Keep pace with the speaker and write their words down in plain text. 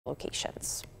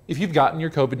locations. If you've gotten your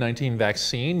COVID-19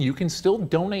 vaccine, you can still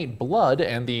donate blood,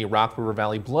 and the Rock River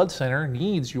Valley Blood Center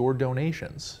needs your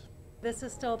donations. This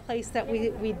is still a place that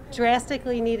we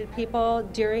drastically needed people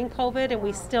during COVID, and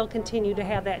we still continue to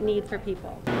have that need for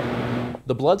people.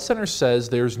 The Blood Center says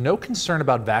there's no concern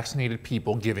about vaccinated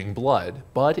people giving blood,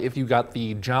 but if you got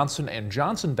the Johnson &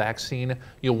 Johnson vaccine,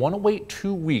 you'll want to wait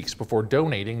 2 weeks before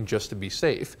donating just to be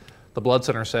safe. The Blood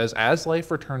Center says as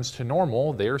life returns to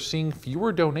normal, they're seeing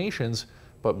fewer donations,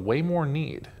 but way more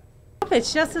need.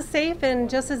 It's just as safe and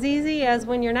just as easy as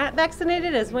when you're not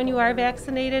vaccinated as when you are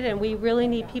vaccinated, and we really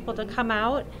need people to come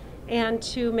out and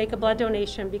to make a blood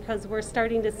donation because we're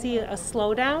starting to see a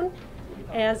slowdown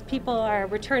as people are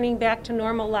returning back to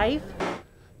normal life.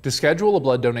 To schedule a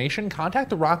blood donation, contact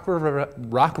the Rock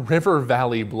River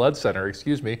Valley Blood Center,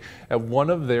 at one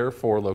of their 4 locations.